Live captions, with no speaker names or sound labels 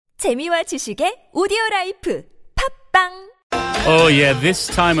재미와 지식의 오디오라이프 팝빵 Oh, yeah, this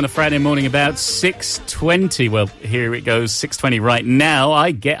time on a Friday morning about 6:20. Well, here it goes, 6:20 right now.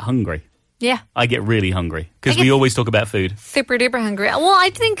 I get hungry. Yeah. I get really hungry because we always talk about food. Super duper hungry. Well, I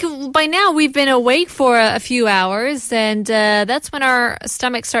think by now we've been awake for a few hours, and that's when our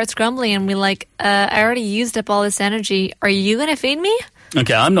stomach starts grumbling, and we're like, I already used up all this energy. Are you going to feed me?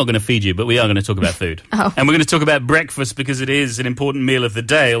 Okay, I'm not going to feed you, but we are going to talk about food. Oh. And we're going to talk about breakfast because it is an important meal of the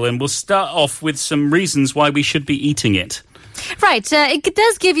day, and we'll start off with some reasons why we should be eating it. Right. It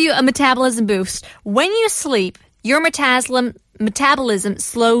does give you a metabolism boost. When you sleep, your metabolism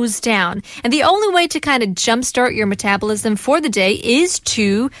slows down. And the only way to kind of jumpstart your metabolism for the day is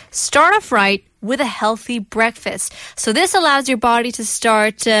to start off right with a healthy breakfast. So this allows your body to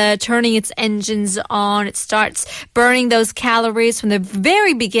start turning its engines on. It starts burning those calories from the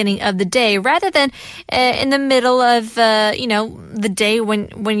very beginning of the day rather than in the middle of, the day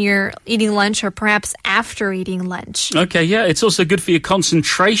when you're eating lunch or perhaps after eating lunch. Okay, yeah, it's also good for your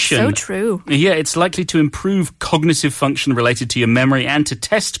concentration. So true. Yeah, it's likely to improve cognitive function related to your memory and to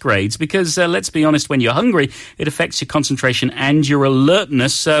test grades because, let's be honest, when you're hungry, it affects your concentration and your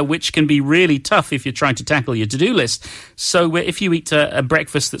alertness, which can be really tough if you're trying to tackle your to-do list. So if you eat a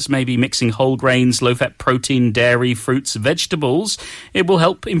breakfast that's maybe mixing whole grains, low-fat protein, dairy, fruits, vegetables, it will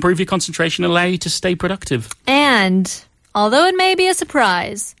help improve your concentration and allow you to stay productive. And although it may be a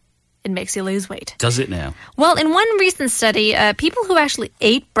surprise, it makes you lose weight. Does it now? Well, in one recent study, people who actually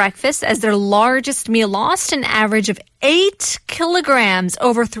ate breakfast as their largest meal lost an average of 8 kilograms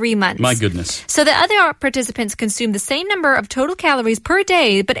over 3 months. My goodness. So the other participants consumed the same number of total calories per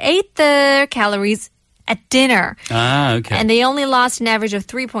day, but ate their calories at dinner. Ah, okay. And they only lost an average of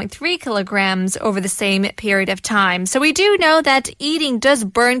 3.3 kilograms over the same period of time. So we do know that eating does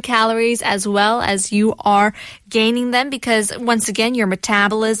burn calories as well as you are gaining them because, once again, your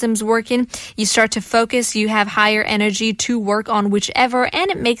metabolism's working. You start to focus. You have higher energy to work on whichever,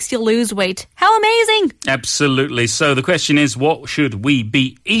 and it makes you lose weight. How amazing! Absolutely. So the question is, what should we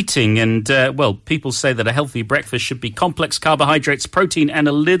be eating? And, people say that a healthy breakfast should be complex carbohydrates, protein, and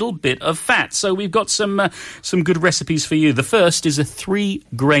a little bit of fat. So we've got some good recipes for you. The first is a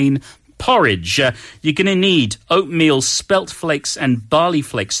 3-grain porridge. You're going to need oatmeal, spelt flakes, and barley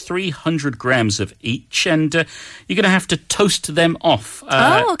flakes, 300 grams of each. And you're going to have to toast them off.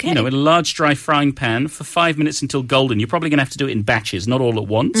 Okay. In a large dry frying pan for 5 minutes until golden. You're probably going to have to do it in batches, not all at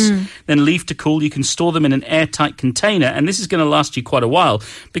once. Then leave to cool. You can store them in an airtight container. And this is going to last you quite a while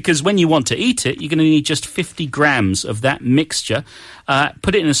because when you want to eat it, you're going to need just 50 grams of that mixture.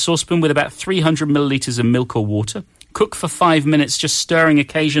 Put it in a saucepan with about 300 milliliters of milk or water. Cook for 5 minutes, just stirring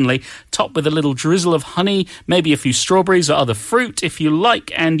occasionally. Top with a little drizzle of honey, maybe a few strawberries or other fruit if you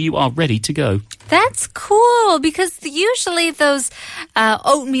like, and you are ready to go. That's cool because usually those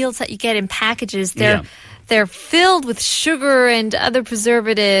oatmeals that you get in packages, they're filled with sugar and other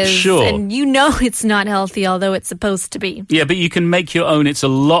preservatives. Sure. And you know it's not healthy, although it's supposed to be. Yeah, but you can make your own. It's a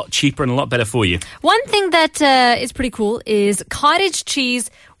lot cheaper and a lot better for you. One thing that is pretty cool is cottage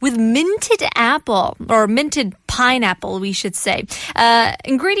cheese with minted apple, or minted pineapple, we should say.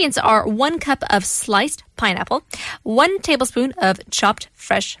 Ingredients are 1 cup of sliced pineapple, 1 tablespoon of chopped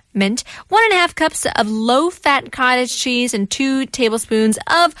fresh mint, 1.5 cups of low-fat cottage cheese, and 2 tablespoons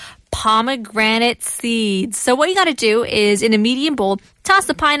of pomegranate seeds. So what you got to do is, in a medium bowl, toss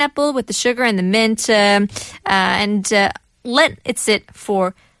the pineapple with the sugar and the mint and let it sit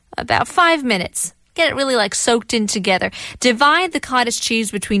for about 5 minutes. Get it really soaked in together. Divide the cottage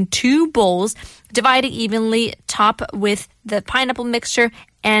cheese between 2 bowls. Divide it evenly. Top with the pineapple mixture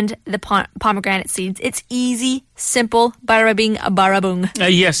and the pomegranate seeds. It's easy, simple, bada bing, bada boom.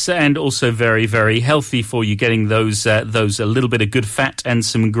 Yes, and also very, very healthy for you, getting those a little bit of good fat and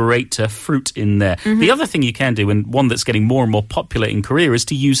some great fruit in there. The other thing you can do, and one that's getting more and more popular in Korea, is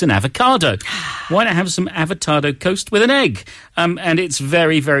to use an avocado. Why not have some avocado toast with an egg? And it's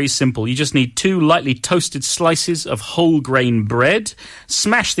very, very simple. You just need 2 lightly toasted slices of whole grain bread.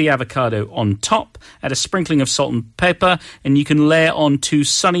 Smash the avocado on top, add a sprinkling of salt and pepper, and you can layer on 2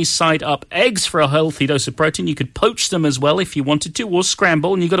 sunny side up eggs for a healthy dose of protein. You could poach them as well if you wanted to, or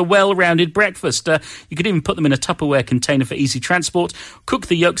scramble, and you've got a well-rounded breakfast. You could even put them in a Tupperware container for easy transport, cook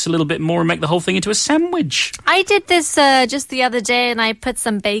the yolks a little bit more, and make the whole thing into a sandwich. I did this just the other day, and I put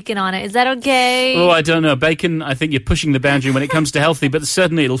some bacon on it. Is that okay? Oh, I don't know. Bacon, I think you're pushing the boundary when it comes to healthy, but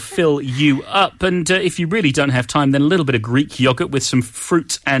certainly it'll fill you up. And if you really don't have time, then a little bit of Greek yogurt with some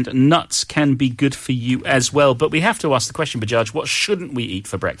fruit and nuts can be good for you as well. But we have to ask the question, Bajaj, what shouldn't we eat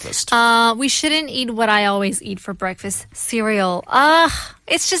for breakfast? We shouldn't eat what I always eat for breakfast, cereal.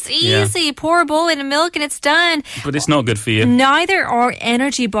 It's just easy. Pour a bowl in milk and it's done. But it's not good for you. Neither are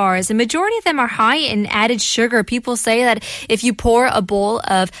energy bars. The majority of them are high in added sugar. People say that if you pour a bowl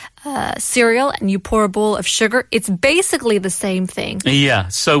of cereal and you pour a bowl of sugar, it's basically the same thing. Yeah,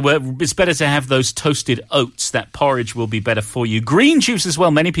 so it's better to have those toasted oats. That porridge will be better for you. Green juice as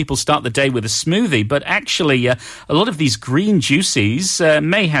well. Many people start the day with a smoothie, but actually a lot of these green juices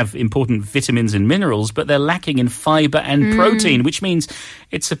may have important vitamins and minerals, but they're lacking in fiber and protein, which means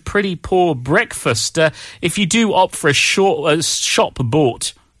it's a pretty poor breakfast. If you do opt for a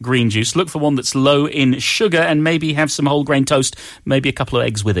shop-bought green juice, look for one that's low in sugar and maybe have some whole grain toast, maybe a couple of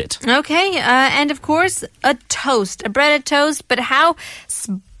eggs with it. Okay, and of course, a toast, a breaded toast, but how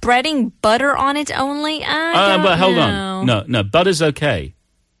spreading butter on it only? But hold on. No, butter's okay,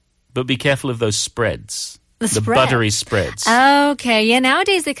 but be careful of those spreads. The buttery spreads. Okay, yeah,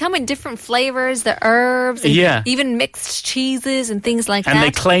 nowadays they come in different flavors, the herbs, and even mixed cheeses and things like that. And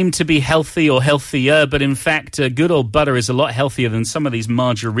they claim to be healthy or healthier, but in fact, good old butter is a lot healthier than some of these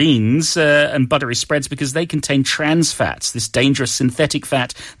margarines and buttery spreads because they contain trans fats, this dangerous synthetic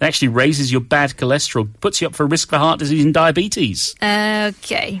fat that actually raises your bad cholesterol, puts you up for risk for heart disease and diabetes.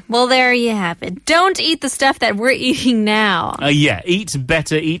 Okay, well, there you have it. Don't eat the stuff that we're eating now. Eat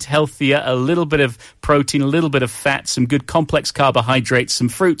better, eat healthier, a little bit of protein, a little bit of fat, some good complex carbohydrates, some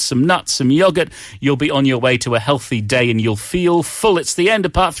fruits, some nuts, some yogurt. You'll be on your way to a healthy day and you'll feel full. It's the end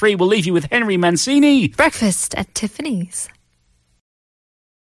of part 3. We'll leave you with Henry Mancini. Breakfast at Tiffany's.